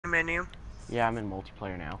menu? Yeah, I'm in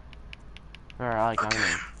multiplayer now. Or like Okay. I'm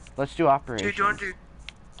in. Let's do Dude, operations. you want to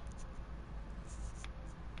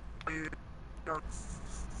do... No.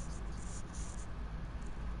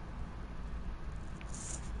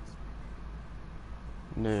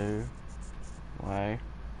 No. Why?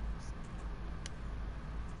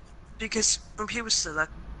 Because when people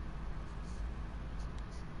select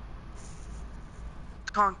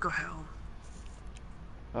Conquer Hell,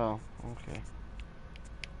 Oh, okay.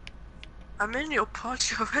 I'm in your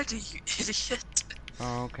party already, you idiot.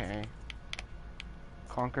 Okay.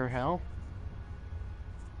 Conquer Hell?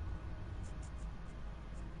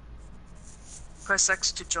 Press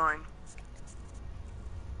X to join.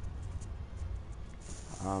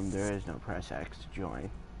 There is no press X to join.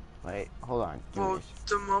 Wait, hold on. Give me Well, this.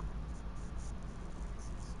 the more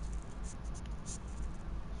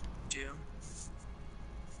do.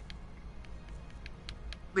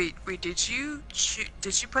 Wait, did you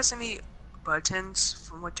press any buttons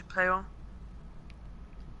from multiplayer?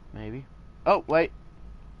 Maybe. Oh, wait.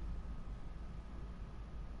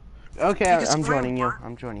 Okay, Because I'm only joining you. one.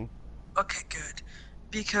 I'm joining. Okay, good.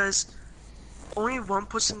 Because only one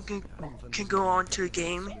person can go on to a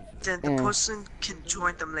game, then the person can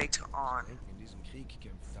join them later on.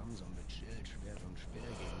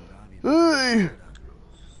 Hey!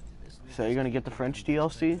 So you're gonna get the French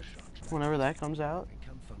DLC whenever that comes out?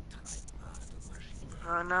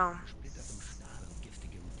 No.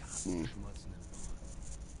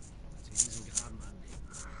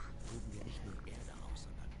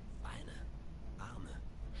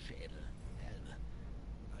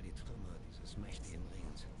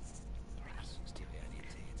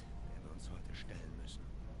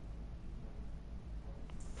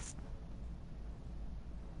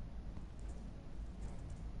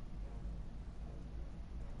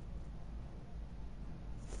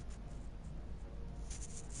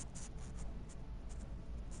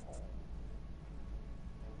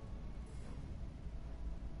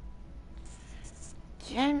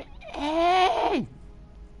 Jimmy!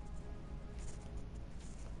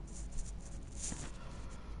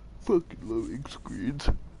 Fucking loading screens.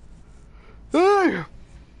 Hey!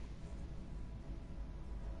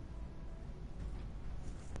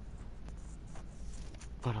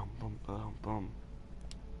 Ba-dum-bum.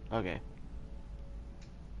 Okay.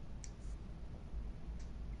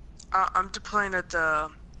 I'm deploying at the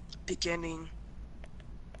beginning.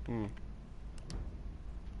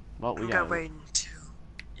 Well, we I'm got gonna wait until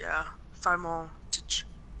 5 more to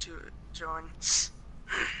join.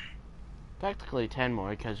 technically 10 more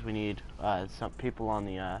because we need some people on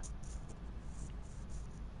the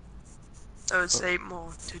So it's 8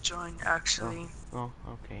 more to join actually. Oh,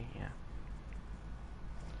 okay, yeah.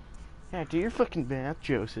 Yeah, do your fucking math,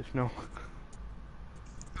 Joseph. No.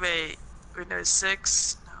 Wait, no,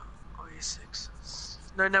 6? No, only 6.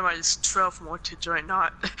 No, never mind, it's 12 more to join,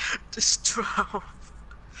 not just 12.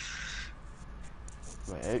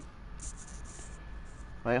 Wait.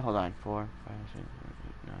 Wait, hold on. 4, 5, 6, 7,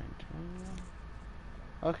 8, 9,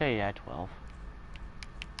 10. Okay, yeah, 12.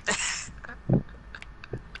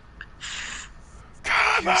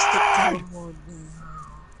 Use the promo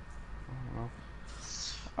now.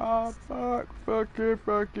 Ah, fuck, fuckity,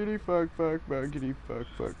 fuckity, fuck, fuckity,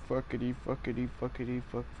 fuckity, fuckity, fuckity,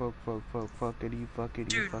 fuckity,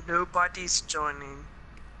 Dude, fuck. nobody's joining.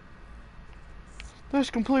 That's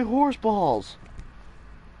complete horse balls.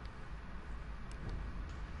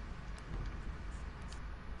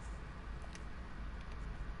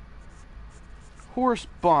 Horse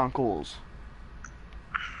bonkles.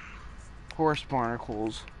 Horse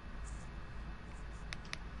barnacles.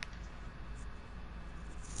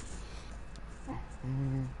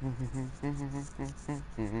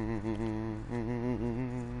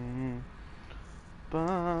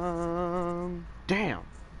 Damn.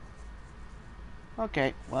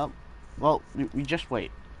 Okay, well, we just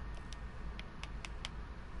wait.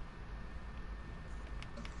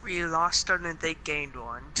 We lost one and they gained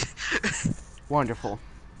one. Wonderful.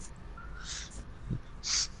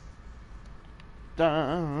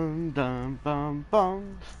 Dun dun bum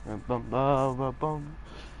bum bum bum bum bum.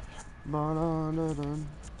 Ba-dun-dun-dun.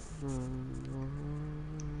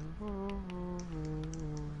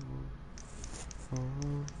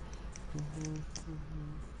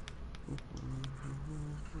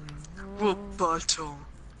 Roboto.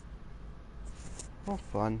 Oh,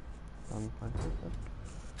 fun. Fun, fun, fun, fun.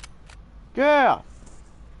 Yeah!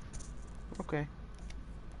 Okay.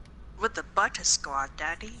 With the Butter Squad,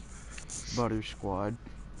 Daddy. Butter Squad.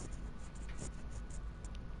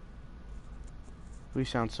 We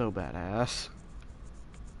sound so badass.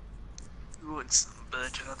 You want some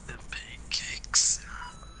butter on the pancakes?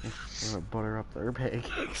 I'm gonna butter up their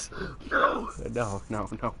pancakes. No. No.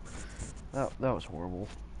 That was horrible.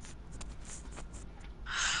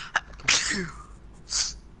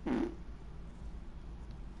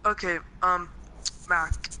 Okay,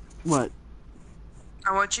 Mac, What?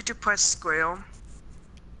 I want you to press square.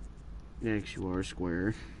 Next, you are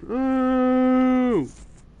square. Oh!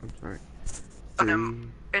 I'm sorry.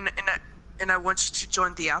 And I want you to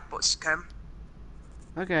join the apples, okay?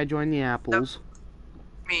 Okay, I joined the apples.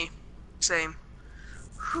 Me. Same.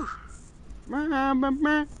 Whew. I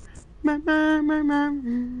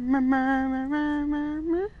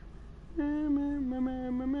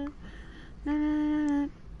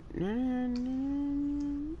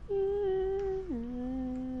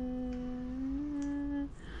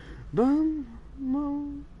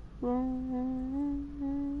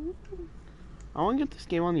want to get this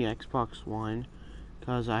game on the Xbox One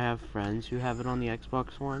because I have friends who have it on the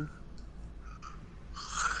Xbox One.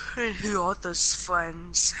 And who are those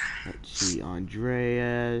friends? Let's see,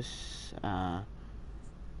 Andreas,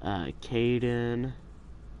 Caden,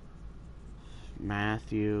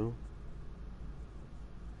 Matthew.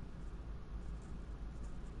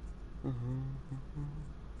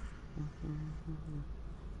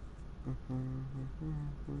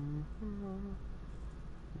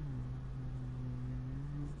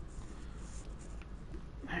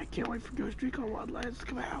 I can't wait for Ghost Recon Wildlands to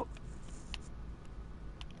come out.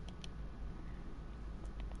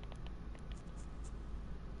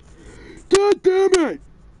 God damn it!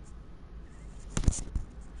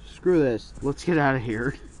 Screw this. Let's get out of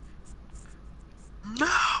here. No!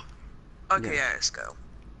 Okay, Yeah. yeah, let's go.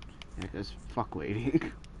 Yeah, because fuck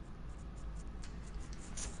waiting.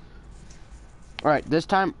 Alright, this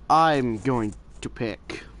time I'm going to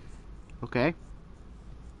pick. Okay?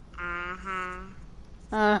 Mm-hmm.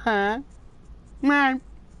 Uh-huh. Man.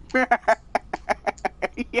 My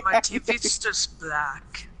TV's just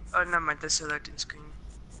black. Oh, no, my deselecting screen.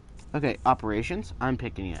 Okay, operations. I'm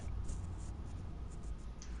picking it.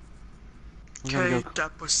 We're gonna Okay, go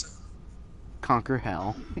that was... conquer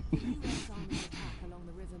hell.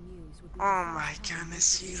 Oh my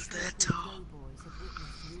goodness, you little...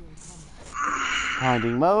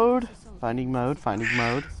 Finding mode. Finding mode. Finding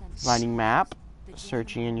mode. Finding map.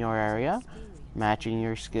 Searching in your area. Matching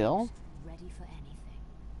your skill.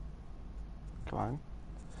 Come on.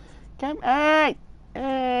 Come on!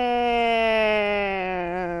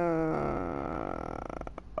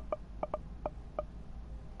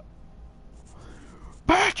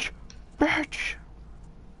 Bitch! Bitch!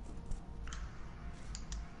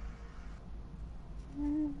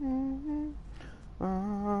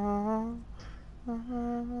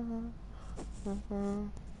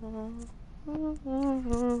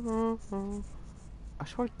 I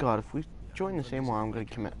swear to God, if we join the same war, I'm gonna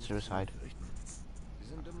commit suicide.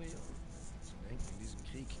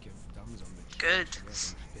 Good.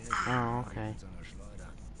 Oh, okay.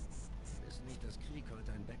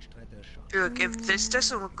 Look, if this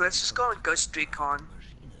doesn't work, let's just go on Ghost Recon.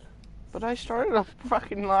 But I started a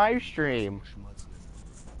fucking live stream.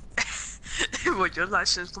 Well, your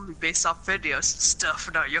license will be based off videos and stuff.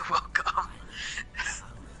 No, you're welcome.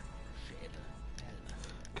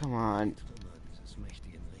 Come on.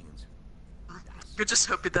 You're just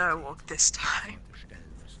hoping that it'll work this time.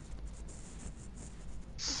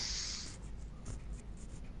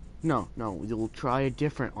 No, we'll try a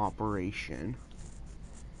different operation.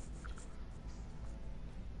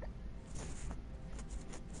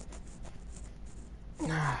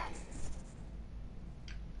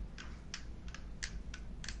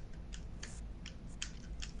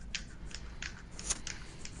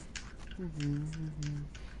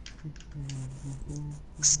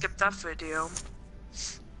 Skip that video.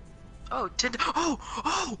 Oh, did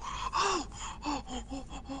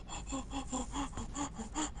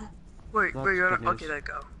Wait, That's you're good okay, news. there you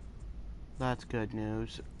go. That's good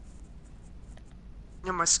news.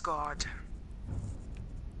 You're my squad.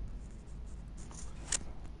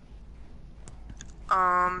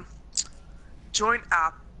 Join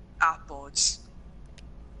Apples.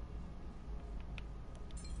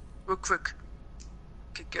 Real quick.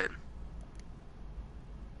 Okay, good.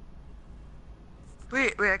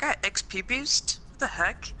 Wait, I got XP boost? What the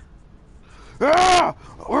heck? Ah!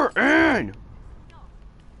 We're in!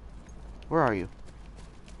 Where are you?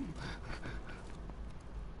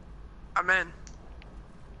 I'm in.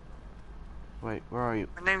 Wait, where are you?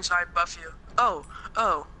 My name's I Buff You. Oh.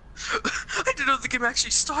 I didn't know the game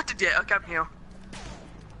actually started yet. Okay, I'm here.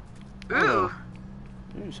 Ooh. Oh.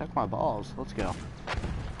 Ooh, suck my balls. Let's go.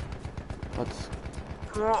 Let's...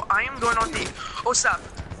 Well, I am going on the... Oh, stop.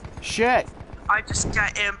 Shit! I just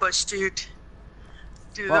got ambushed, dude.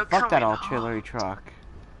 Dude, Well, they're fuck that coming. artillery truck.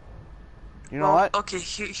 You know Well, what? okay,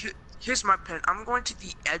 here's my plan. I'm going to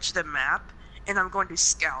the edge of the map, and I'm going to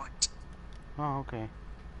scout. Oh, okay.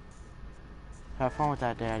 Have fun with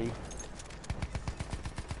that, Daddy.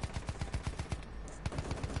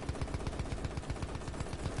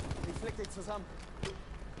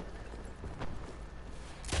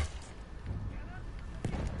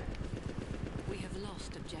 We have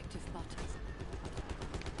lost objective butter.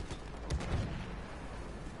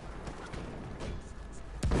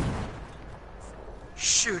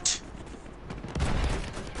 Shoot.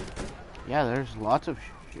 Yeah, there's lots of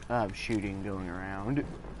shooting going around.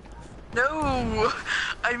 No!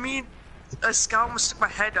 I mean, a scout almost took my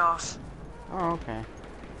head off. Oh, okay.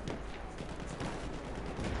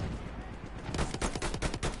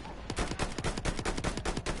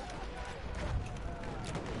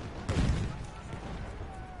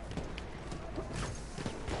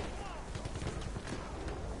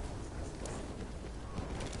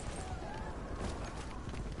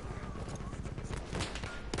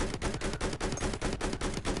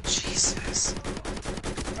 Jesus.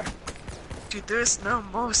 Dude, there's no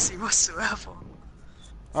mercy whatsoever.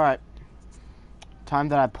 Alright. Time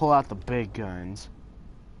that I pull out the big guns.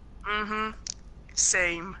 Mm-hmm.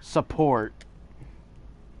 Same. Support.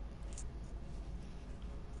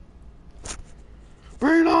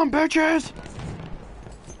 Bring it on, bitches!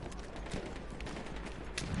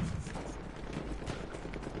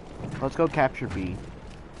 Let's go capture B.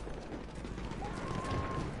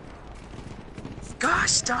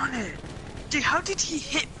 Gosh darn it. Dude, how did he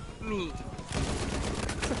hit me?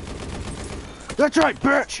 That's right,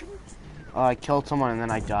 bitch! I killed someone and then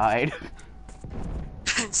I died.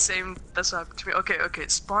 Same, that's what happened to me. Okay,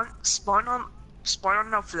 spawn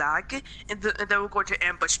on our flag, and then we're going to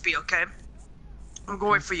ambush B, okay? I'm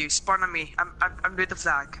going for you, spawn on me. I'm with the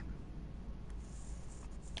flag.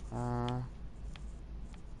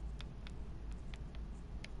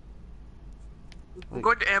 We're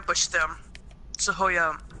going to ambush them. So hurry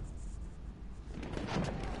up.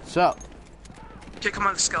 So, Okay, come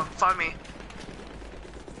on, let's go. Follow me.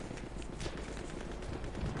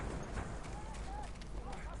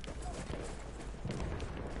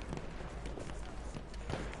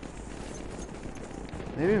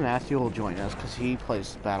 maybe Matthew will join us because he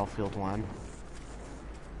plays Battlefield 1.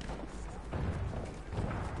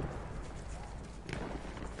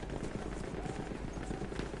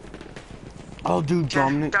 Oh, dude, Okay,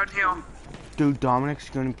 Dominic. down here. Dude, Dominic's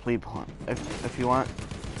gonna play. If you want,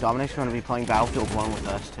 Dominic's gonna be playing Battlefield 1 with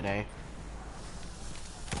us today.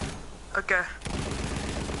 Okay.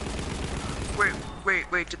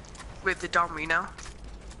 Wait, the down me now?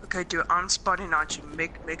 Okay, dude, I'm spotting on you.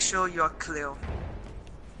 Make sure you're clear.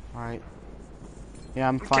 Alright. Yeah,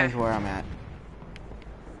 I'm fine Okay. with where I'm at.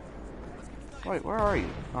 Wait, where are you?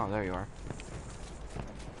 Oh, there you are.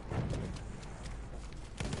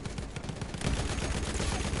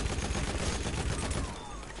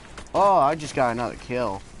 Oh, I just got another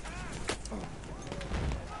kill.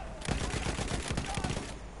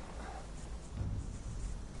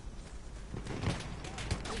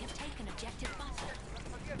 We have taken objective butter.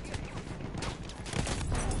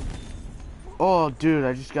 Oh, dude,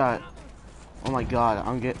 I just got. Oh my god,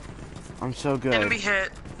 I'm so good. Enemy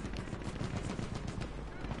hit.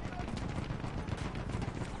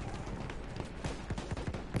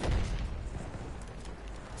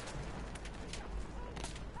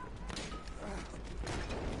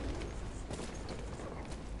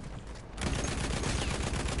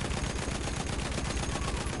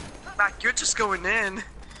 Mac, you're just going in.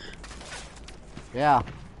 Yeah,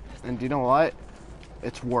 and do you know what?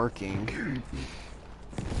 It's working.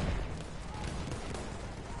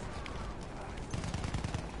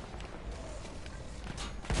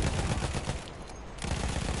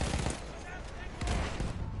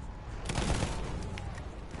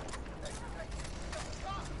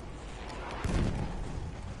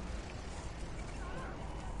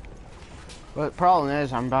 But the problem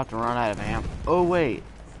is, I'm about to run out of ammo. Oh wait.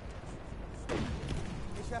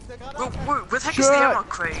 Where the heck is the ammo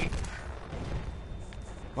crate?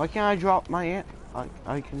 Why can't I drop my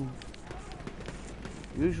I can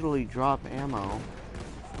usually drop ammo.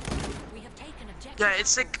 We have taken objective. Yeah,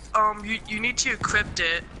 it's like you need to equip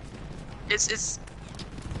it. It's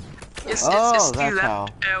Oh, the that's left how.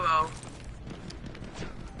 arrow.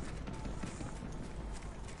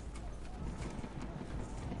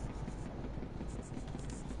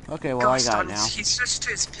 Okay, well I Gosh got darn it it, now. he switched to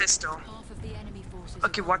his pistol. Half of the enemy forces.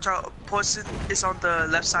 Okay, watch out. Person is on the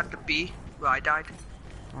left side of the B, where I died.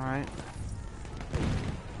 Alright.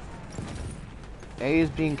 A is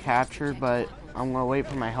being captured, but I'm gonna wait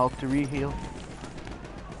for my health to reheal.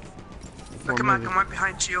 We're Come on, moving. I'm right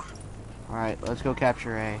behind you. Alright, let's go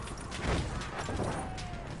capture A.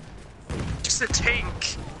 Just a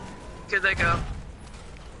tank. Okay, there you go.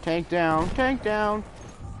 Tank down, tank down.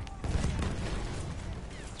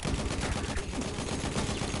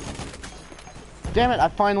 Damn it, I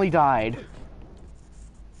finally died.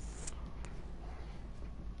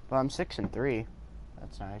 But I'm 6-3.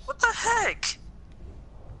 That's nice. What the heck?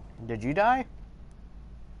 Did you die?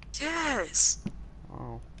 Yes.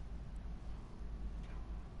 Oh.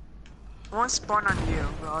 One spawn on you.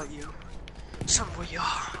 Where are you? Somewhere you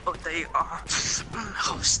are. Oh, there you are.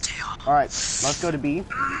 Oh, still. Alright, let's go to B.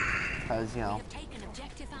 Because, you We know. have taken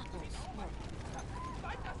objective apples.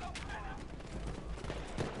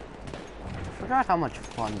 I forgot how much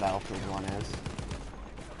fun Battlefield 1 is.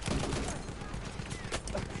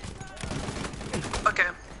 Okay,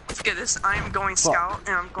 forget this. I am going scout,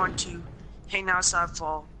 and I'm going to hang outside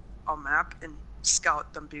for our map and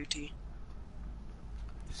scout them beauty.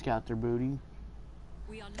 Scout their booty.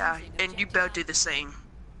 We are Yeah, losing and you objective better do apples. the same.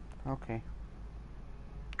 Okay.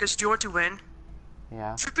 Because you want to win.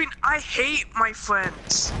 Yeah. Flipping, I hate my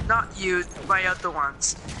friends. Not you, my other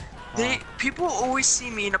ones. People always see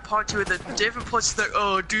me in a party with a different person like,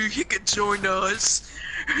 oh, dude, he can join us.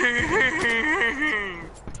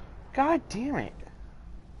 God damn it.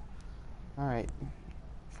 Alright.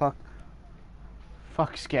 Fuck.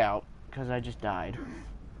 Fuck Scout. Because I just died.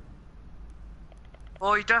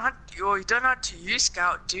 Well, you don't have to use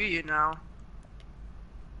scout, do you now?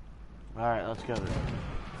 Alright, let's go.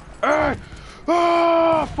 Hey!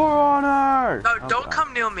 Ah! For honor! No, Oh, don't God.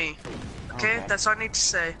 come near me. Okay? Okay. That's all I need to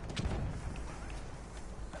say.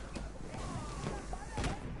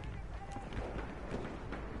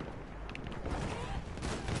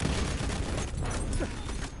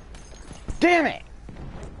 Damn it!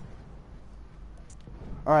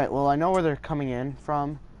 Alright, well, I know where they're coming in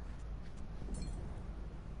from.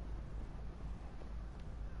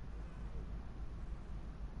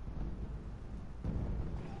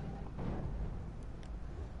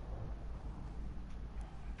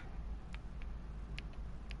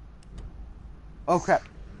 Oh, crap.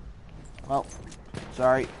 Well,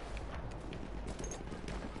 sorry.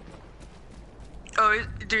 Oh,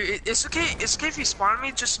 dude, it's okay. It's okay if you spawn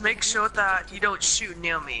me. Just make sure that you don't shoot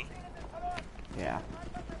near me. Yeah.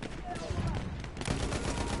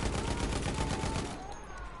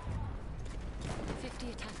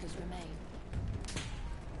 Attackers remain.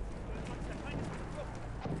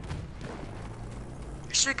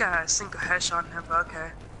 You should get a single headshot on him, but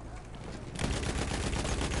okay.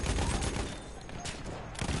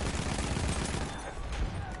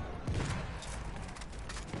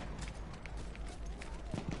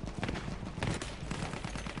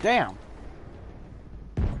 Damn.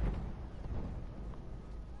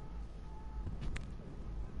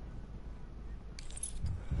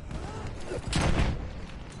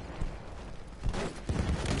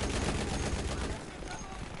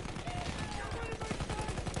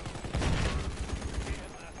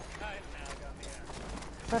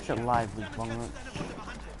 Such a lively moment.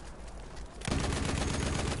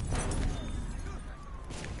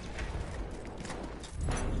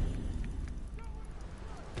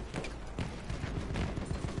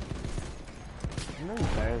 I'm doing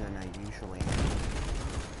better than I usually am.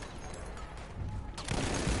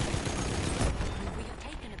 We have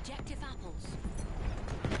taken objective apples.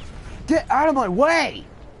 Get out of my way!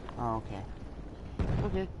 Oh, okay.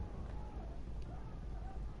 Okay.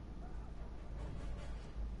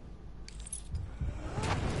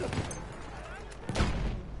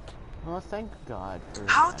 Well, thank God for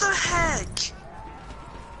How that. the heck?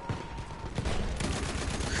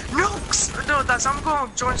 No, no, that's I'm going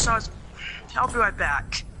to join stars. I'll be right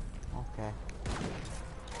back. Okay.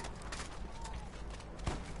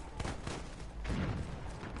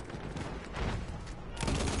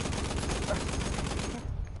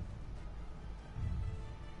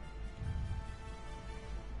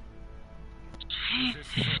 With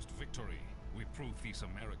this first victory, we prove these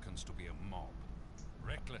Americans to be a mob.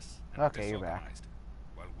 Reckless and Okay, you're back. disorganized.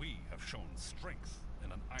 While we have shown strength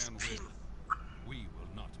and an iron will, we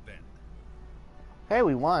will not bend. Hey,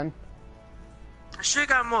 we won. I should have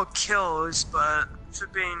got more kills, but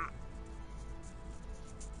flipping.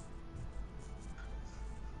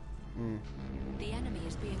 The enemy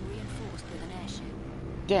is being reinforced with an airship.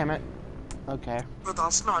 Damn it. Okay. But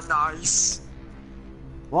that's not nice.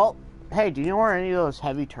 Well, hey, do you know where any of those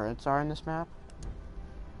heavy turrets are in this map?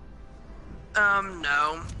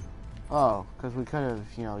 No. Oh, because we could have,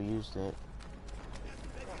 you know, used it.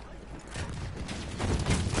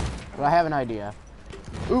 But I have an idea.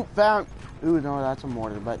 Oop, found. Ooh, no, that's a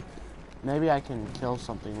mortar, but Maybe I can kill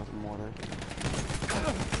something with a mortar.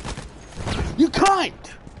 You cunt!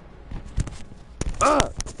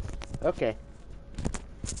 Ugh! Okay.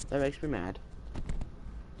 That makes me mad.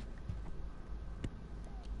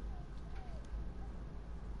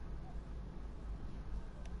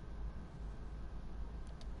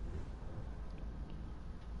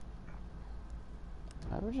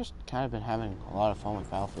 I've just kind of been having a lot of fun with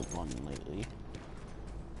Battlefield 1 lately.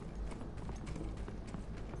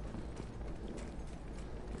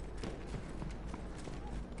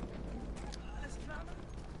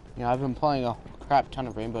 You know, I've been playing a crap ton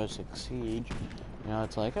of Rainbow Six Siege. You know,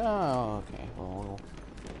 it's like, oh, okay, well...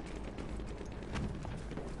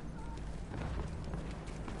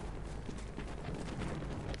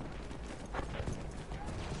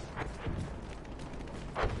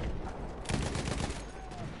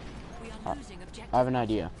 I have an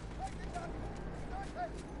idea.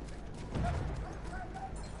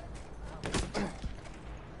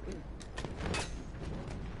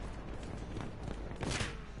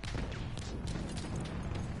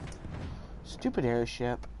 Stupid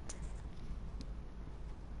airship.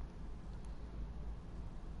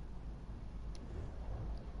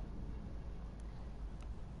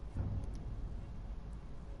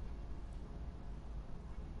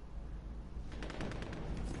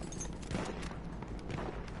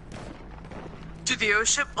 Dude, the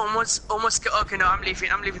airship almost okay, no, I'm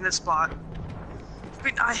leaving this spot.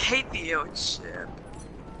 Dude, I hate the airship.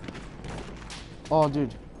 Oh,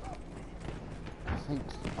 dude. I think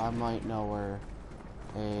I might know where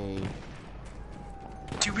a...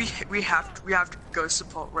 Dude, we have to go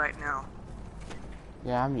support right now.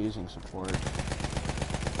 Yeah, I'm using support.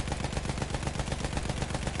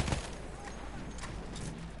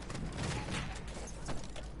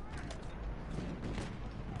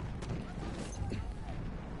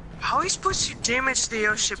 How are we supposed to damage the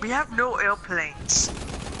airship? We have no airplanes.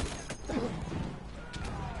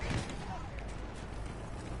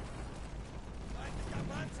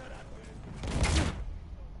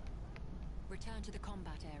 Return to the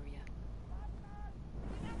combat area.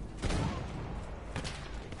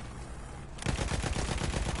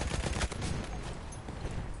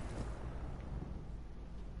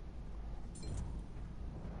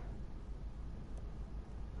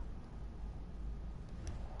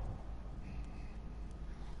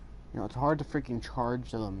 You know, it's hard to freaking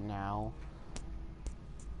charge them now.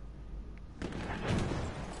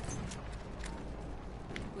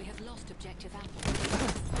 We have lost objective Apple.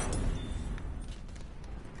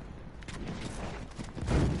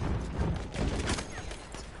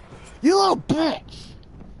 You little bitch!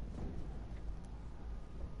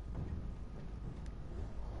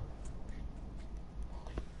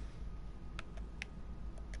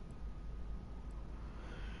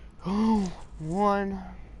 Oh, one.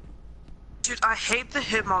 Dude, I hate the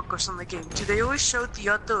hit markers on the game. Dude, they always show the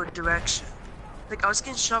other direction. Like, I was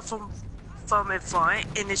getting shot from in front,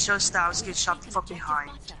 and it shows that I was getting shot from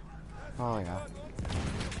behind. Oh, yeah.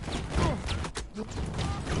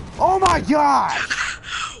 Oh my god!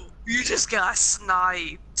 You just got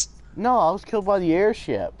sniped. No, I was killed by the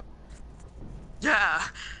airship. Yeah.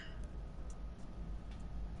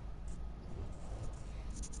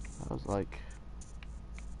 I was like...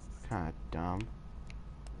 kinda dumb.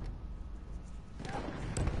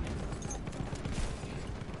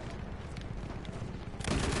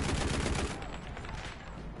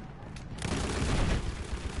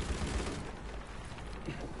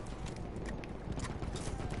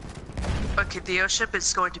 Okay, the airship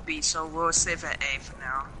is going to B, so we'll save at A for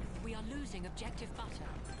now. We are losing objective butter.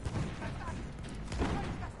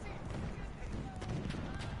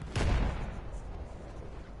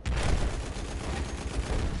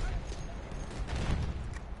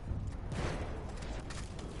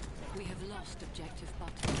 We have lost objective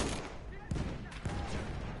butter.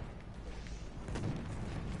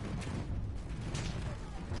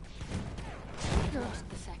 We have lost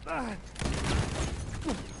the sector.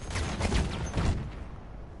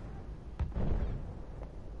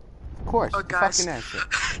 Of course, Oh, guys. fucking airship.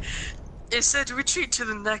 It said retreat to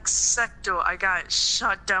the next sector. I got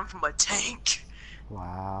shot down from a tank.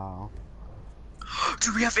 Wow.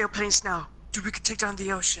 Dude, we have airplanes now. Dude, we can take down the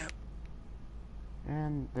airship.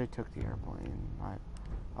 And they took the airplane.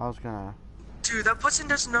 I was gonna... Dude, that person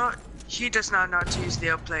does not know how to use the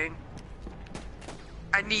airplane.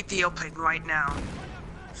 I need the airplane right now.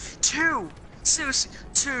 Two! Seriously,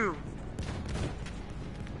 two!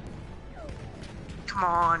 Come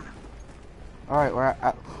on. Alright, we're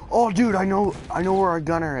at... Oh, dude, I know where our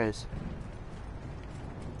gunner is.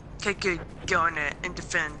 Okay, good. Get on it and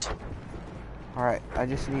defend. Alright, I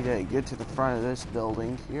just need to get to the front of this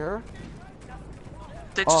building here.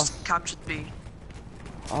 They Oh. just captured B.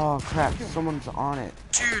 Oh crap, someone's on it.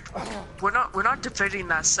 Dude, we're not defending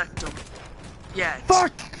that sector yet.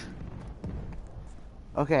 Fuck!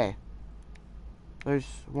 Okay. There's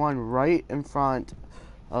one right in front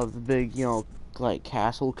of the big, you know, like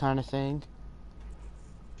castle kind of thing.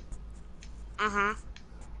 Mm-hmm.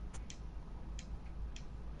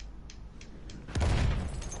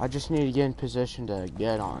 I just need to get in position to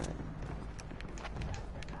get on it.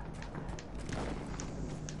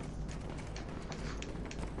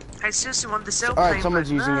 I seriously want this airplane. Alright, someone's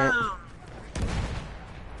but using it. no.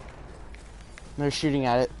 They're shooting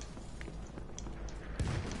at it.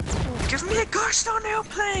 Give me a gosh darn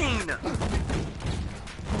airplane!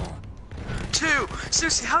 2!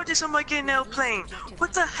 Seriously, how did someone get an airplane?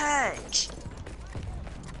 What the heck?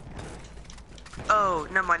 Oh,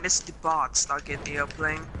 never mind, this is the bots that get the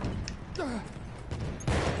airplane. Come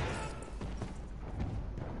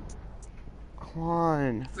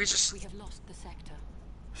on. We just... We have lost the sector.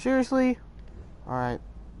 Seriously? Alright.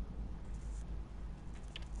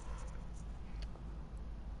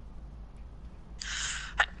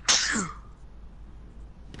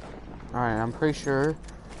 Alright, I'm pretty sure.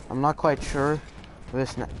 I'm not quite sure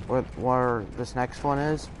where this next one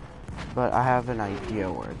is, but I have an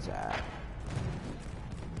idea where it's at.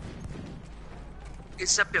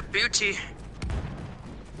 It's up your beauty.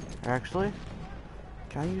 Actually,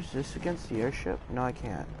 can I use this against the airship? No, I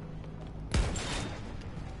can't.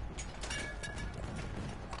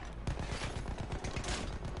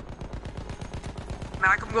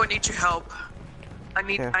 Mac, I'm going to need your help. I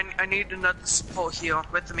need Okay. I need another support here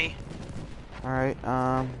with me. Alright,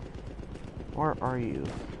 where are you?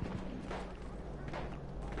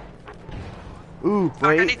 Ooh, Mac, I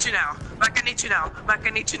wait. need you now. Mac, I need you now. Mac, I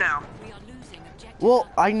need you now. We are losing objective. Well,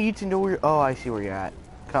 I need to know where. Oh, I see where you're at.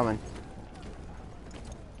 Coming.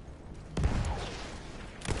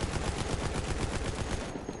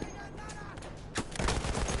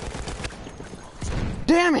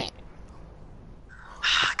 Damn it!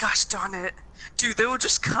 Gosh darn it. Dude, they were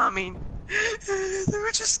just coming. They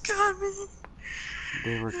were just coming.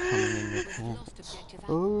 They were coming in your Lost pants. objective.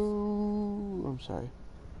 Oh, I'm sorry.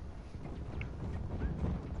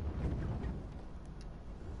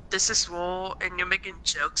 This is war and you're making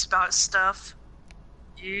jokes about stuff.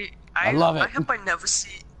 I love it. I hope I never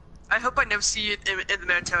see you in the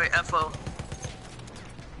military ever.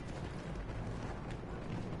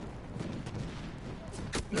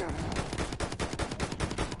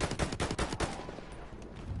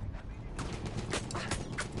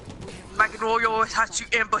 Mike and Roy always has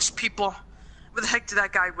to ambush people. Where the heck did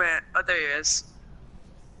that guy went? Oh, there he is.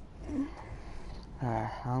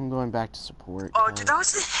 I'm going back to support. Oh, dude, that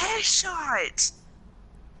was a headshot!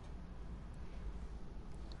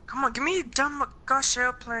 Come on, give me a dumb gosh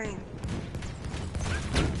airplane.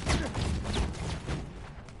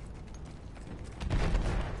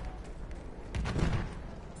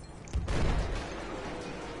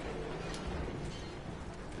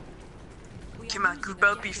 Okay, man, you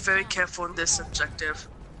better be very careful in this objective.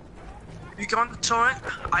 You go on the turret,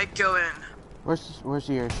 I go in. Where's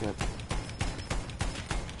the airship?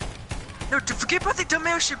 No, dude, forget about the dumb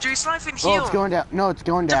airship, dude. It's not even Oh, healed. it's going down. No, it's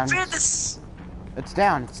going down. Defend this. It's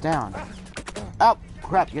down. It's down. Oh,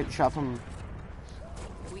 crap! Get shot from.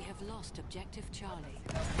 We have lost objective Charlie.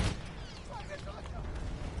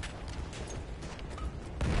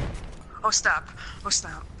 Oh, stop. Oh,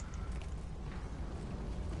 stop.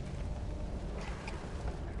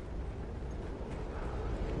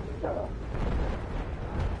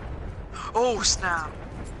 Oh, snap.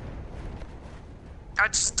 I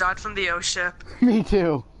just died from the airship. Me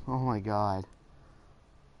too. Oh my god.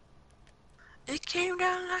 It came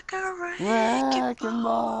down like a wrecking Wrecking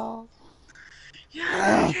ball. ball.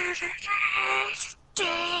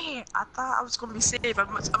 I thought I was gonna be safe. I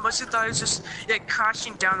must have thought it was just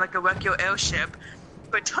crashing down like a regular airship.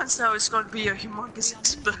 But it turns out it's gonna be a humongous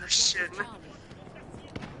explosion.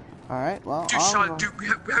 All right. Well. Dude, I'll Charlie, go.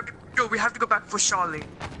 dude, we have to go back for Charlie.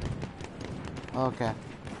 Okay.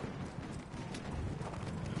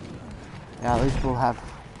 Yeah, at least we'll have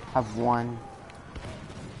one.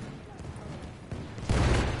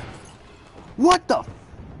 What the?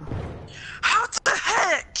 How the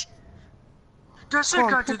heck? That's Come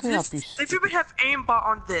it, on, guys. pick me up, you If you would have aimbot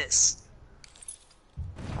on this.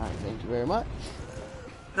 All right. Thank you very much.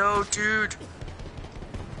 No, dude.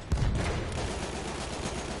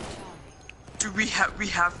 Dude, we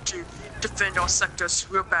have to defend our sectors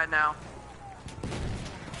real bad now.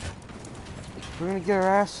 We're gonna get our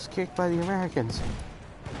asses kicked by the Americans.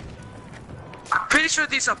 I'm pretty sure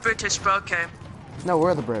these are British, but okay. No,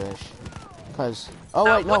 we're the British. Cause. Oh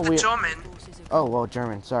wait, no, we're the we. German. Forces have Oh, well,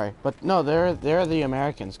 German, sorry. But no, they're the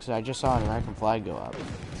Americans, because I just saw an American flag go up.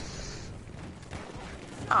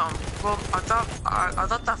 Oh, well, I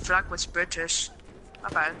thought that flag was British. My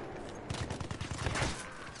bad.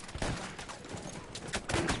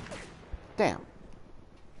 Damn.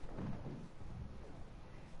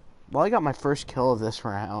 Well, I got my first kill of this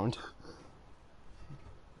round.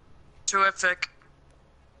 Terrific.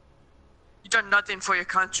 You done nothing for your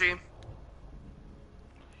country.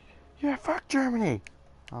 Yeah, fuck Germany!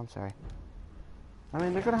 Oh, I'm sorry. I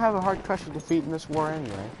mean, they're gonna have a hard crushing defeat in this war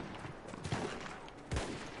anyway.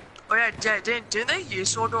 Oh yeah, didn't they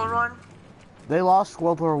use World War One? They lost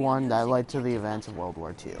World War One. That led to the events of World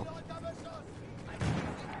War Two.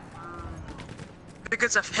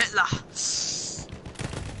 Because of Hitler.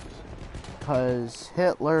 Because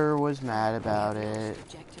Hitler was mad about it.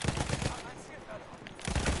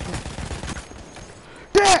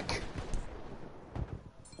 Dick!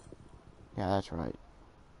 Yeah, that's right.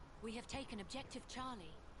 We have taken objective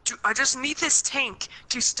Charlie. Dude, I just need this tank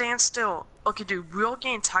to stand still. Okay, dude, we'll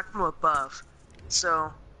gain attack from above.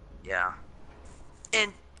 So, yeah.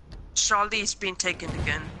 And Charlie's being taken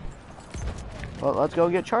again. Well, let's go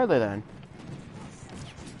get Charlie then.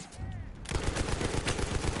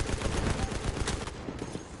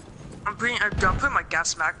 I'm putting my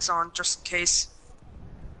gas mask on just in case.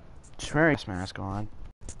 Just wear a gas mask on.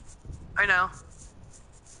 I know.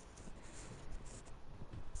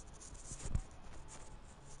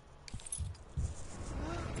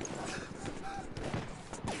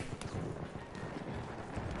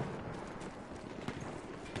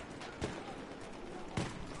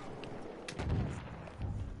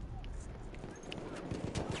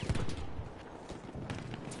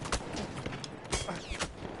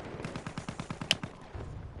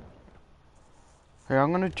 Here,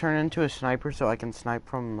 I'm gonna turn into a sniper so I can snipe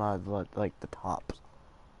from the top.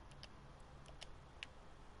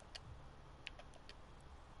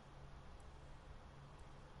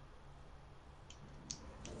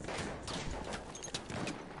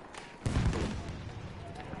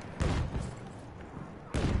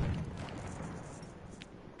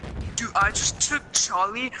 Dude, I just took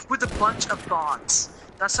Charlie with a bunch of bots.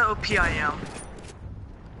 That's how OP I am.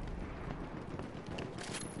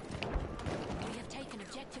 We have taken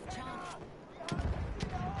objective Charlie.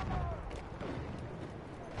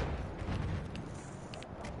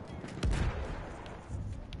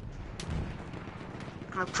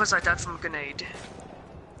 And of course I died from a grenade.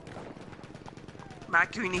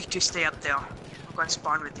 Mac, you need to stay up there. I'm gonna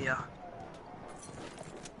spawn with you.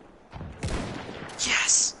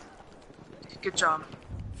 Yes! Good job.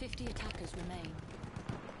 50 attackers remain.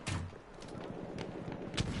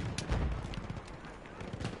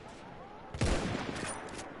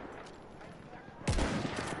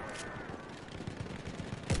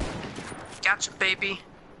 Gotcha, baby.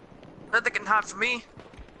 Nothing can hide from me.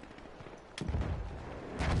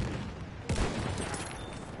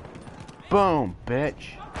 Boom,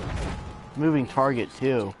 bitch. Moving target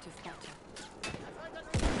too. Objective Butter.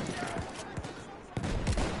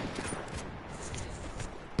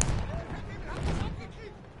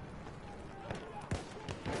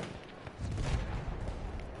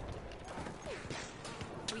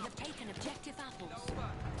 We have taken objective apples.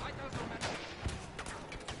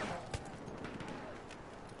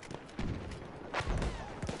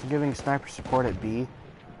 I'm giving sniper support at B.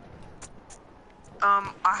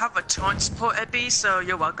 I have a ton support at B, so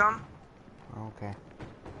you're welcome. Okay.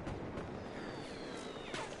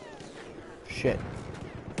 Shit. 50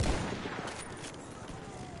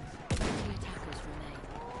 attackers remain.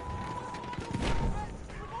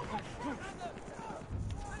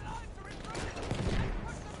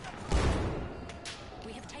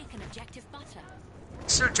 We have taken objective Butter.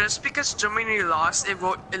 So just because Germany lost, it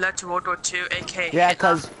led to World War II, aka Yeah,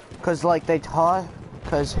 Hitler. cause like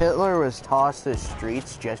cause Hitler was tossed to the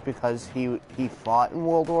streets just because he fought in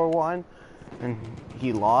World War One, and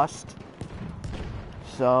he lost.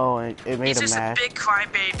 So it made He's him just mad. a big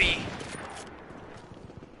crybaby.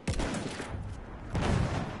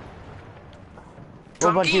 Well,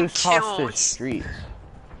 I'm but he getting was tossed to the killed. streets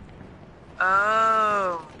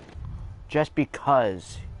Oh. just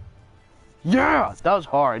because. Yeah, that was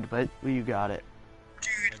hard, but you got it.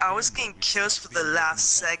 Dude, I was getting kills for the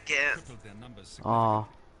last second. Crippled their numbers Aw.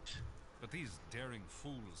 But these daring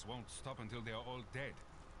fools won't stop until they are all dead.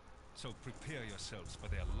 So prepare yourselves for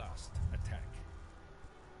their last attack.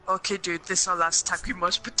 Okay, dude, this is our last attack. We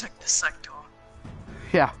must protect the sector.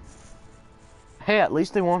 Yeah. Hey, at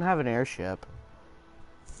least they won't have an airship.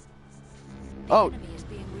 The Oh, enemy is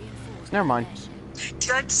being reinforced never with mind. an airship. Do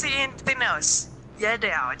you like to see anything else? Let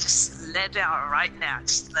it out. Just let it out right now.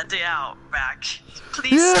 Just let it out, Mac.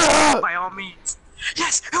 Please, Yeah! by all means.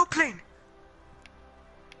 Yes, airplane.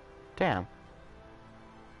 Damn.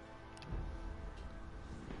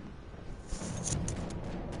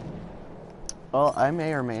 Well, I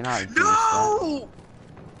may or may not have finished that. No!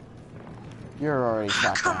 You're already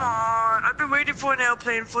shot Come down. on. I've been waiting for an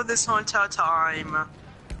airplane for this whole entire time.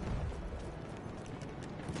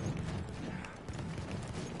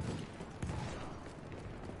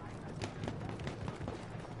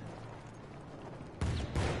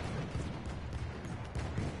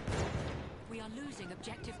 We are losing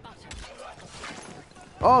objective butter.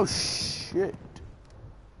 Oh shit.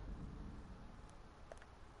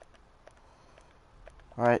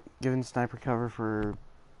 Alright, giving sniper cover for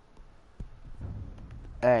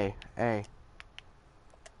A.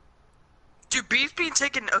 Dude, B's being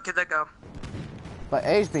taken. Okay, there go. But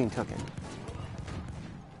A's being taken.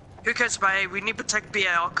 Who cares about A? We need to protect B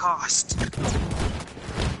at all cost.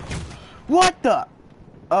 What the?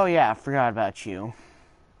 Oh yeah, I forgot about you.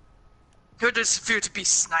 Who does fear to be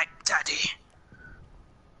sniped, Daddy?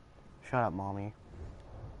 Shut up, mommy.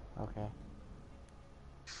 Okay.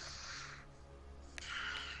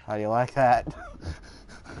 How do you like that?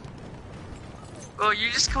 Well, you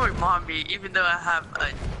just call me mommy, even though I have a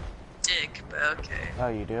dick, but okay. Oh,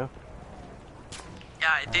 you do? Yeah,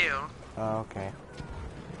 I do. Oh, okay.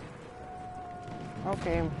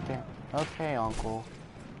 Okay, uncle.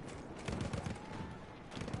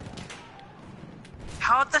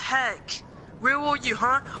 How the heck? Where were you,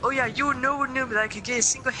 huh? Oh yeah, you were nowhere near me that I could get a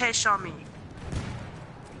single headshot on me.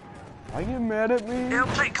 Are you mad at me?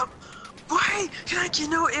 Airplane, come. Why can I get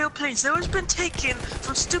no airplanes? They've always been taken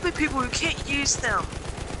from stupid people who can't use them.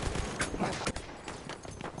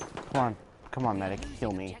 Come on, medic.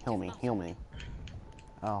 Heal me.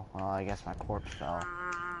 Oh, well, I guess my corpse fell.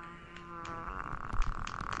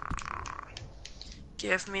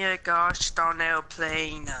 Give me a gosh darn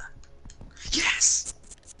airplane. Yes!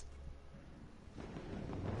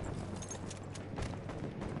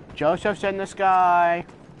 Joseph's in the sky.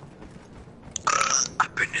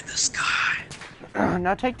 I've been in the sky.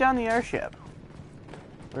 Now take down the airship.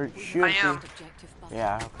 Or shoot. I am. Objective butter.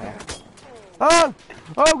 Yeah, okay. Oh!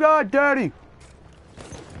 Oh god, daddy!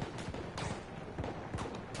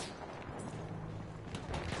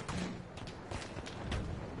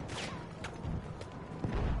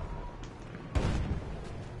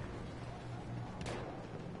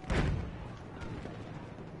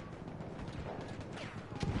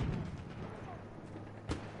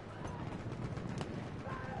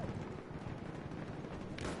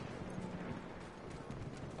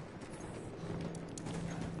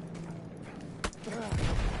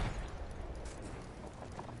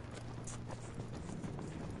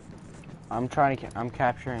 I'm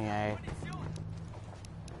capturing A.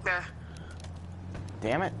 Yeah.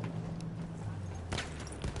 Damn it.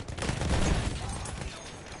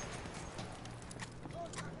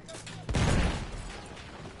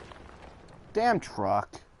 Damn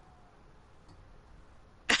truck.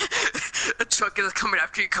 A truck is coming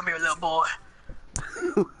after you. Come here, little boy.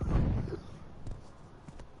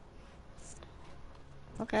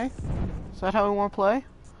 Okay. Is that how we want to play?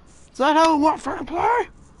 Is that how we want to play?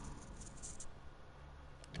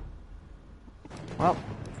 Well.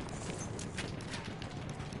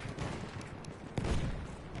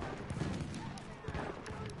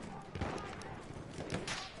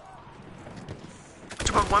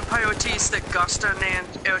 One priority is the Guston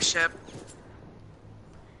and airship.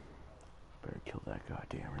 Better kill that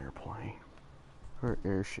goddamn airplane. Or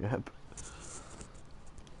airship.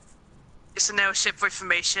 It's an airship for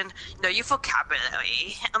information. Know your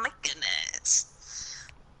vocabulary. Oh my goodness.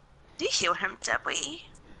 Do you hear him, Debbie?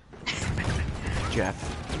 Jeff.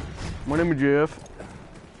 My name is Jeff.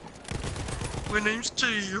 My name's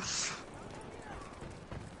Jeff.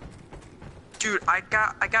 Dude, I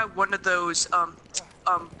got one of those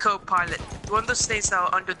co-pilot, one of those things that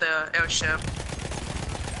are under the airship.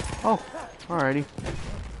 Oh, alrighty.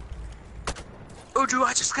 Oh, dude,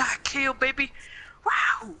 I just got killed, baby.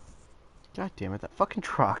 Wow. God damn it, that fucking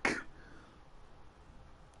truck.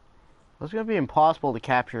 It's gonna be impossible to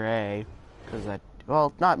capture A, because that,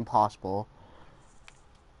 well, not impossible.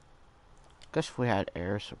 Guess if we had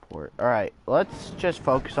air support. Alright, let's just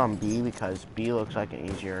focus on B, because B looks like an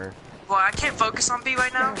easier... Well, I can't focus on B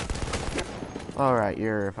right now. Alright,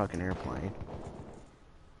 you're a fucking airplane.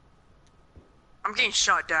 I'm getting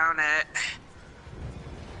shot down at.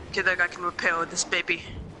 Okay, that I can repel this baby.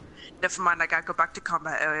 Never mind, I gotta go back to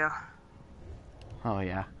combat area. Oh,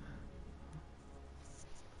 yeah.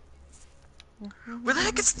 Where the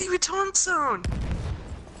heck is Stevie Thompson?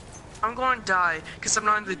 I'm going to die because I'm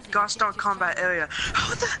not in the Gostar combat area.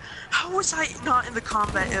 How was I not in the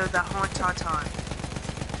combat area that whole entire time?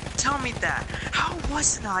 Tell me that. How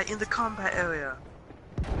wasn't I in the combat area?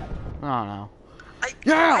 I don't know. I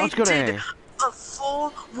Let's go to did A. a full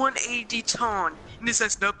 180 turn, and it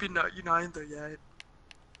says nope, you're not in there yet.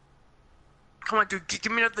 Come on, dude,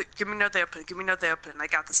 give me another airplane. Give me another airplane. I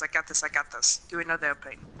got this. Give me another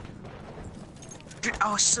airplane. Dude,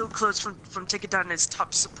 I was so close from taking down his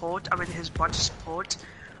top support. I mean, his bunch of support.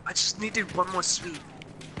 I just needed one more sweep.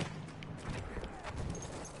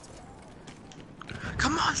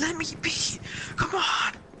 Come on, let me be. Come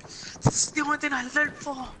on. This is the only thing I lived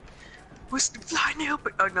for. Was the flying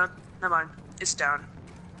airplane. Oh no, never mind. It's down.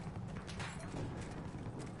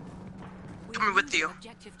 Coming with you.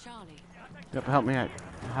 Objective Charlie. Yep, help me out.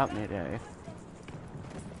 Help me today.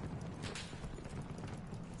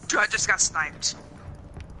 Dude, I just got sniped.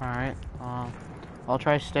 Alright, I'll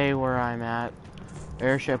try to stay where I'm at.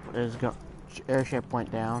 Airship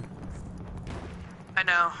went down. I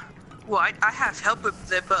know. Well, I have help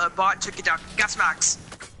with it, but a bot took it down. Gas max.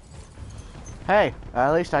 Hey,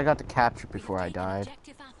 at least I got to capture before I died.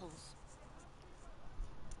 Objective apples.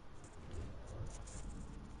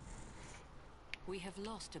 We have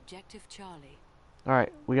lost objective Charlie.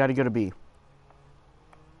 Alright, we gotta go to B.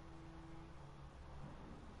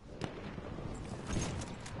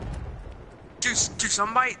 Dude,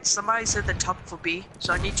 somebody said the top for B,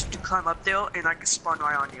 so I need you to climb up there and I can spawn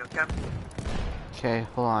right on you, okay? Okay,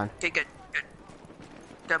 hold on. Okay, good.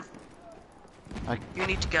 Them. You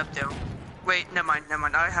need to get up there. Wait, never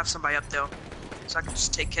mind. I have somebody up there. So I can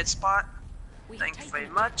just take his spot. Thank you very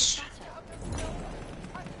much.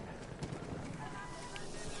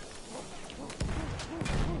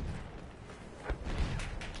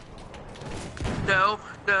 No.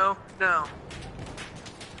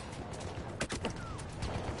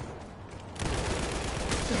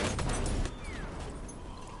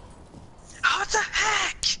 What the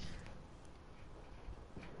heck?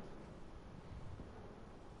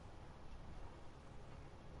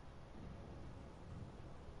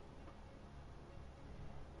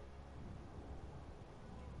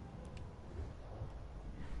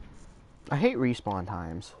 I hate respawn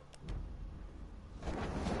times.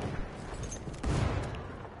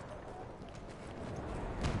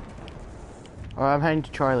 Alright, I'm heading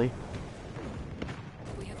to Charlie.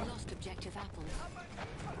 We have lost objective apples.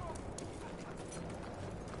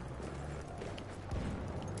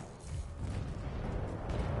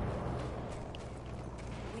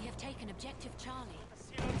 We have taken objective Charlie.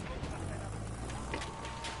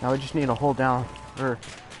 Now we just need to hold down, or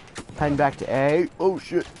heading back to A. Oh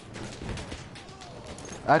shit.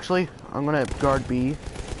 Actually, I'm gonna guard B.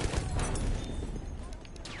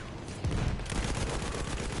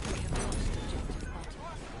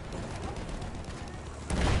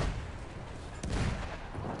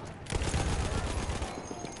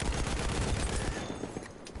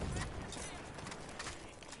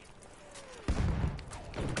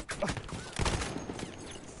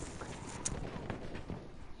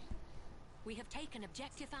 We have taken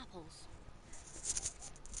objective apples.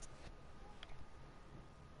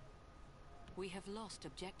 We have lost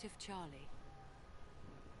objective Charlie.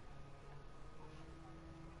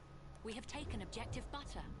 We have taken objective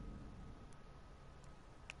butter.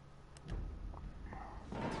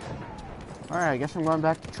 Alright, I guess I'm going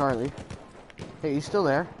back to Charlie. Hey, you still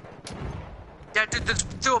there? Yeah, dude,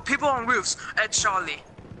 there were people on roofs at Charlie.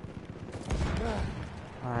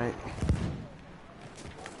 Alright.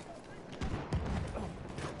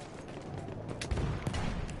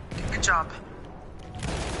 Good job.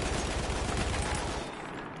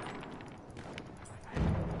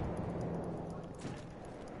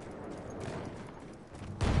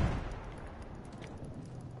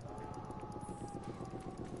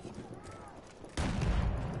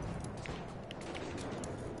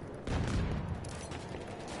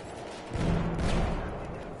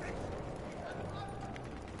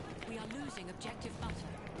 We are losing objective butter.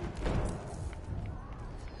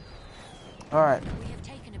 Alright, We have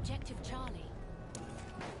taken objective Charlie.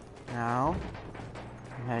 now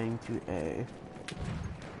I'm heading to A.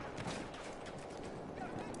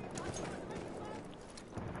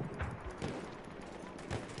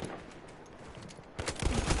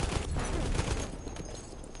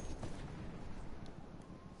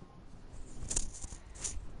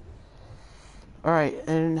 Alright,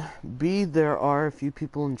 in B there are a few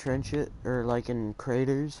people in trenches, or like in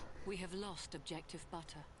craters. We have lost objective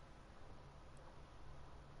butter.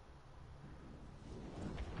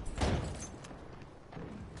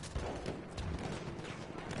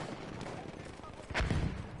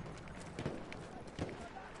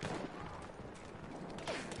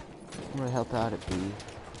 gonna help out at B.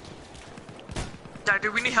 Dad,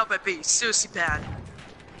 dude, we need help at B. Seriously bad.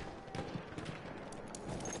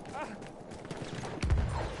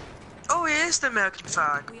 Oh, it is the American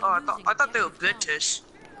flag. Oh, I thought they were British.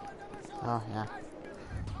 Oh, yeah.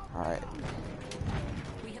 Alright.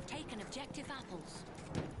 We have taken objective apples.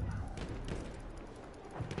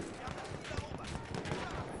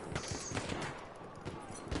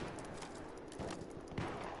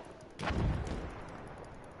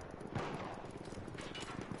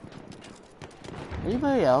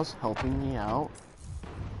 Anybody else helping me out?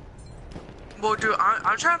 Well, dude,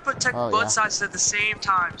 I'm trying to protect Oh, both yeah. sides at the same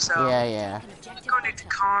time, so Yeah. you're gonna need to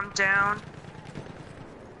calm down.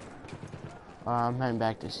 I'm heading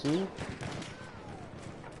back to C.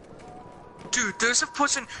 Dude, there's a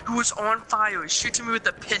person who was on fire shooting me with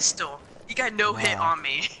a pistol. He got no hit Wow. on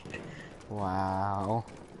me. Wow.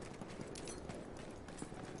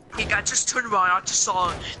 He got just turned around. I just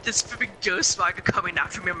saw this freaking ghost spider coming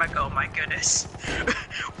after me. I'm like, oh my goodness,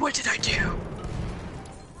 what did I do?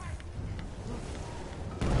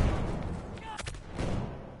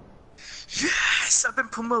 Yes, I've been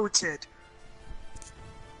promoted.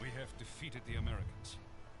 We have defeated the Americans.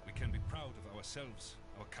 We can be proud of ourselves,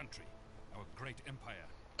 our country, our great empire.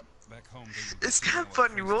 Back home, they will It's see kind of our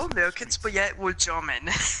funny. faces We're in the Americans, streets. but yet we're German.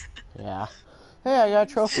 Yeah. Hey, I got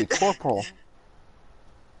a trophy. Corporal.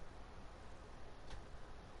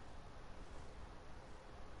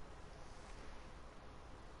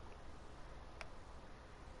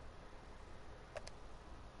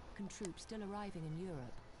 Troops still arriving in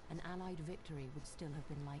Europe, an Allied victory would still have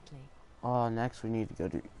been likely. Oh, next we need to go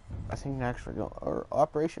to... I think next we're going... Or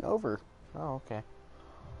Operation Over. Oh, okay.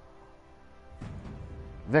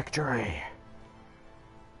 Victory!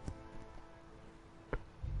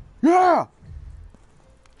 Yeah!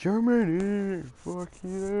 Germany! Fuck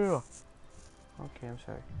yeah! Okay, I'm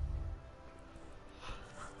sorry.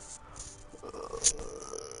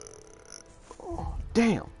 Oh,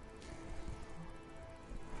 damn!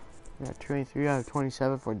 I got 23 out of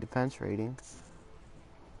 27 for defense rating.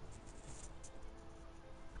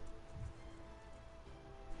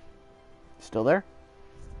 Still there?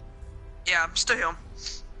 Yeah, I'm still here.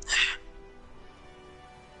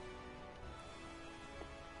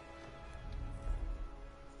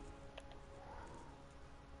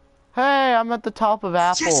 Hey, I'm at the top of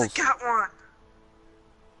apples. Yes, I got one.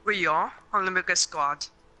 Where you are? Olympic squad.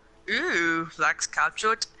 Ooh, flags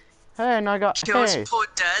captured. Hey, and I got... Kills Hey! poor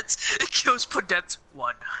deads. Kills poor deads.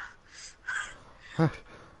 1.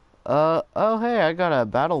 Oh, hey, I got a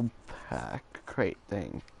battle pack crate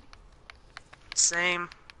thing. Same.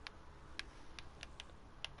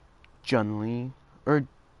 Junli. Or...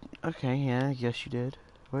 Okay, yeah, I guess you did.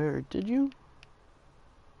 Where, did you?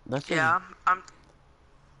 That says, Yeah, I'm...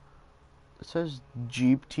 it says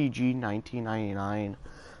Jeep TG 1999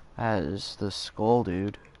 as the skull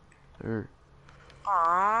dude. Or...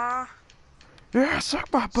 Aww. Yeah,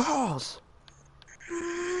 suck my balls!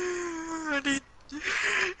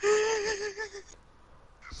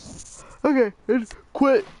 Okay, and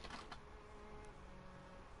quit.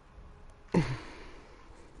 Did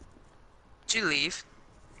you leave?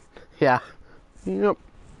 Yeah. Yep.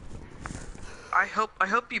 I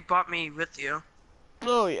hope you brought me with you.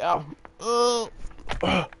 Oh, yeah. Oh.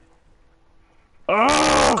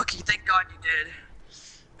 Okay, thank God you did.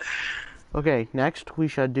 Okay, next we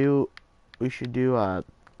should do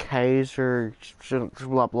Kaiser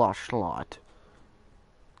blah blah slot.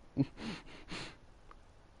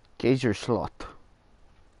 Kaiser slot.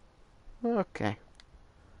 Okay.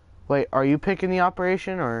 Wait, are you picking the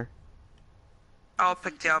operation or? I'll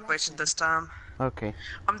pick the operation this time. Okay.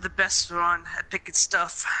 I'm the best one at picking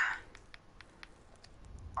stuff.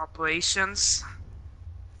 Operations.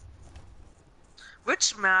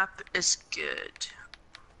 Which map is good?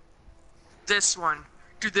 This one.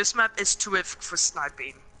 Dude, this map is terrific for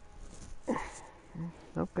sniping.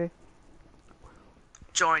 Okay.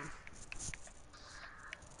 Join.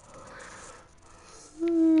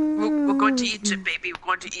 We're going to Egypt, baby. We're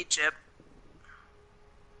going to Egypt.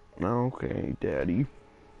 Okay, Daddy.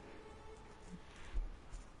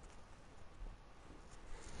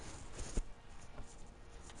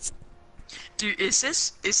 Dude, is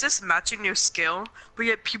this matching your skill? But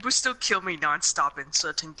yet people still kill me non-stop in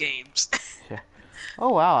certain games. Yeah. Oh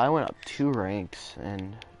wow, I went up 2 ranks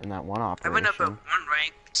in that one I operation. went up at 1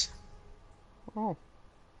 ranked. Oh.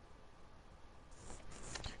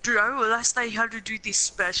 Dude, I realized that you have to do this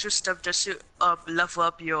special stuff just to level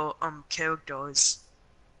up your characters,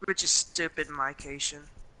 which is stupid in my occasion.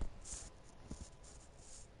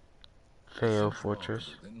 KO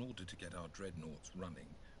Fortress. In order to get our dreadnoughts running,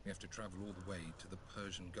 We have to travel all the way to the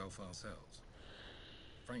Persian Gulf ourselves.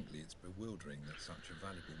 Frankly, it's bewildering that such a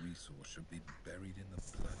valuable resource should be buried in the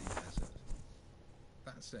bloody desert.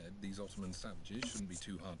 That said, these Ottoman savages shouldn't be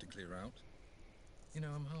too hard to clear out. You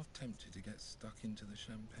know, I'm half tempted to get stuck into the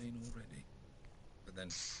champagne already. But then,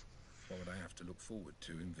 what would I have to look forward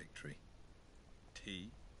to in victory? Tea?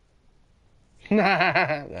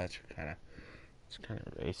 That's kind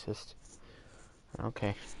of racist.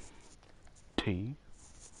 Okay. Tea.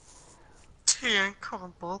 Tea and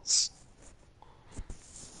crumpets.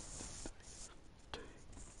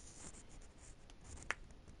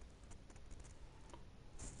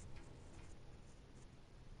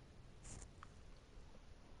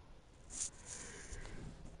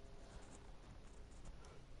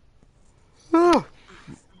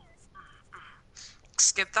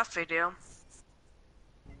 Skip that video.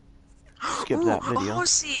 Skip Ooh, that a video.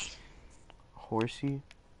 horsey. Horsey.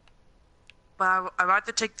 But I'd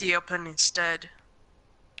rather take the airplane instead.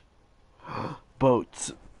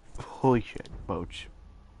 Boats. Holy shit, boats.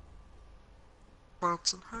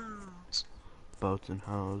 Boats and hoes. Boats and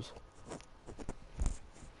hoes.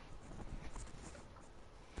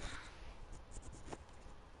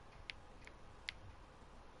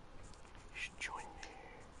 You should join me.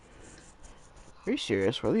 Are you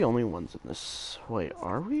serious? We're the only ones in this. Wait,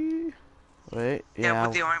 are we? Wait, Yeah, yeah.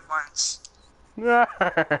 we're the only ones.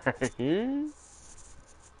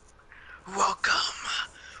 Welcome,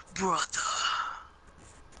 brother.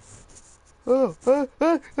 Oh,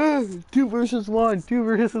 2 versus 1. 2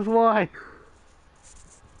 versus 1.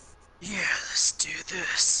 Yeah, let's do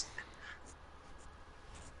this.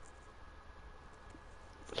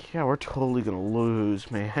 Yeah, we're totally gonna lose,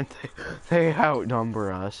 man. They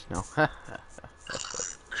outnumber us. No.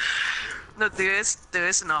 No, there is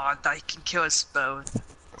an odd that can kill us both.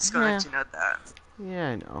 Just gonna let you know that. Yeah,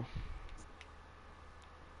 I know.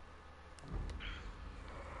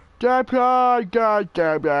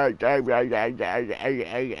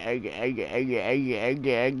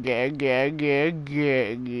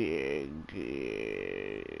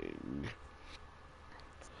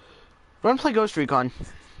 Wanna play Ghost Recon?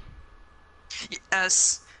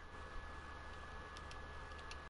 Yes.